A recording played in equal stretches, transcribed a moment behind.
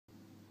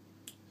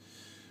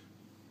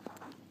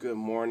Good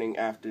morning,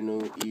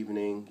 afternoon,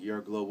 evening.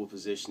 Your global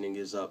positioning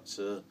is up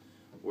to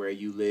where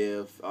you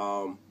live.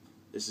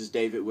 This is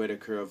David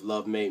Whitaker of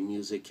Love Made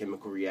Music,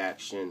 Chemical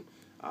Reaction,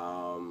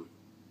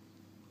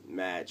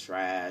 Mad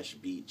Trash,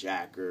 Beat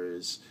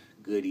Jackers,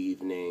 Good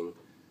Evening,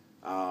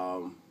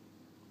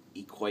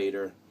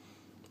 Equator.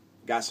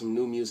 Got some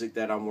new music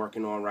that I'm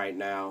working on right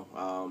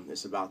now.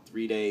 It's about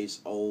 3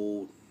 days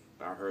old.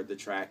 I heard the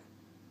track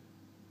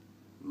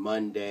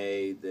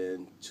Monday,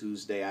 then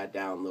Tuesday I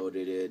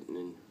downloaded it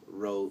and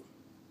wrote,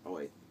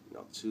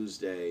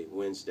 Tuesday,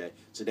 Wednesday.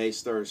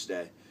 Today's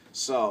Thursday.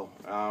 So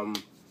I'm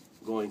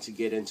going to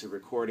get into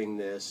recording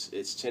this.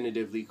 It's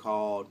tentatively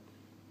called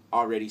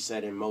Already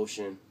Set in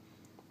Motion,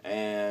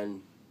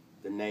 and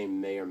the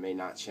name may or may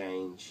not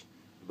change,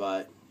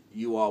 but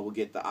you all will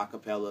get the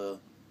acapella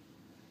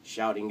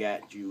shouting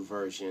at you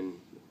version,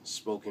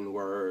 spoken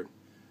word.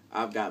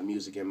 I've got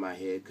music in my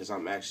head because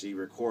I'm actually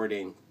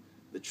recording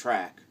the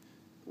track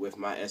with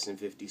my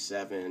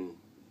SM57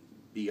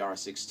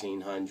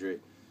 BR1600,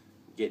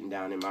 getting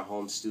down in my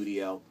home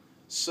studio.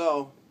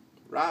 So,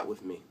 ride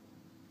with me.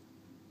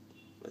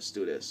 Let's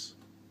do this.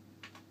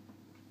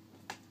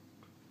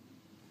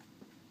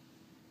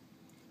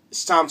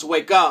 It's time to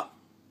wake up.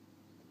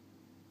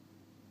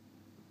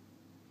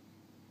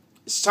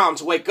 It's time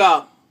to wake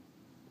up.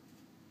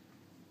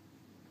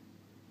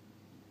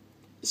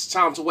 It's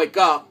time to wake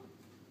up.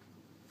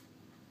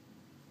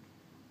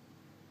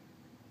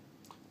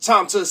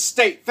 Time to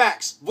state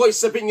facts,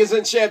 voice opinions,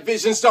 and share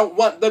visions. Don't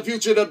want the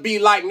future to be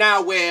like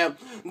now, where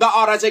the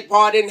art I take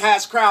part in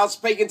has crowds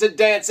paying to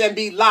dance and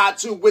be lied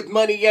to with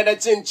money and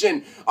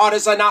attention.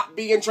 Artists are not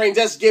being trained,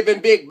 just giving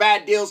big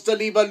bad deals to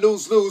leave a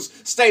lose-lose.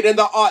 State in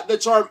the art, the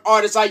term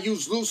artist I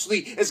use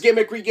loosely, as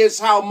gimmickry is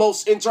how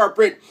most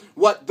interpret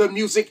what the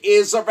music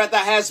is, or rather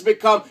has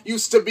become.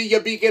 Used to be a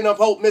beacon of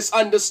hope,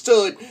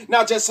 misunderstood.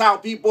 Now just how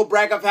people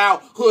brag of how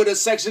hood is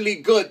sexually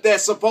good they're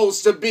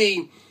supposed to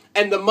be.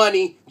 And the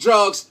money,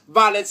 drugs,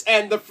 violence,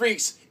 and the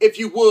freaks. If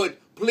you would,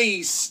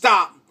 please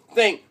stop,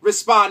 think,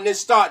 respond, and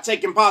start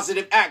taking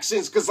positive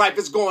actions, because life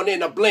is going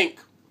in a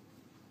blink.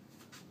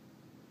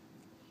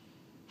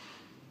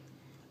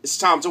 It's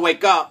time to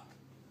wake up.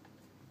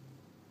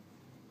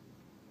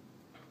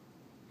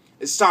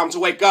 It's time to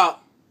wake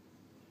up.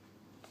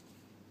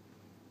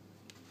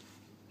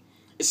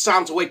 It's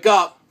time to wake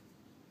up.